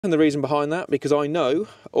And the reason behind that, because I know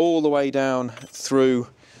all the way down through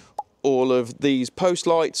all of these post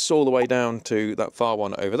lights, all the way down to that far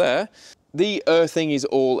one over there, the earthing is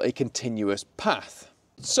all a continuous path.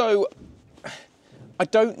 So I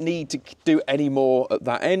don't need to do any more at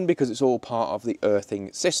that end because it's all part of the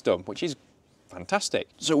earthing system, which is fantastic.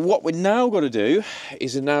 So what we're now going to do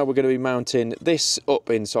is now we're going to be mounting this up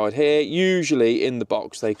inside here. Usually in the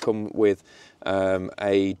box they come with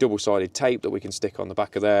a double-sided tape that we can stick on the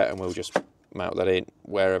back of there, and we'll just mount that in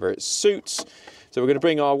wherever it suits. So we're going to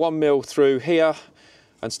bring our 1mm through here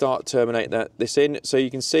and start terminating this in. So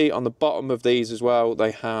you can see on the bottom of these as well,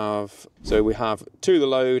 they have, so we have to the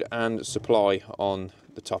load and supply on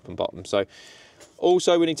the top and bottom. So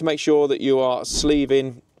also we need to make sure that you are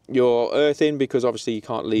sleeving your earthing, because obviously you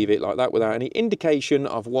can't leave it like that without any indication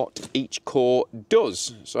of what each core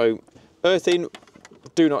does. So earthing,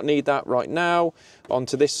 do not need that right now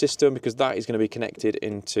onto this system, because that is going to be connected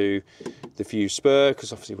into the fuse spur,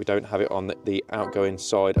 because obviously we don't have it on the outgoing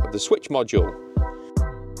side of the switch module.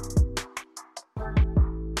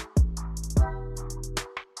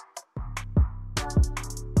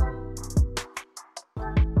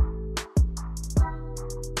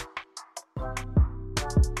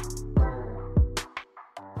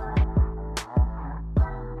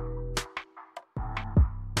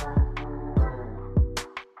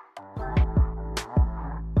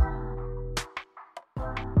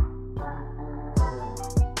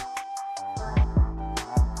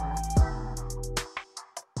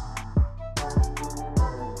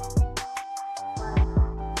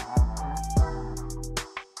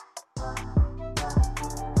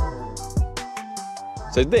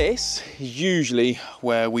 So this is usually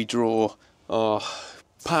where we draw our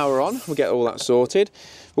power on. We'll get all that sorted.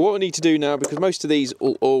 But what we need to do now, because most of these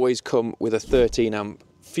will always come with a 13 amp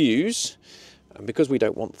fuse, and because we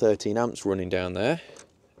don't want 13 amps running down there,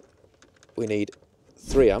 we need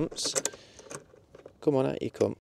 3 amps. Come on, out you come.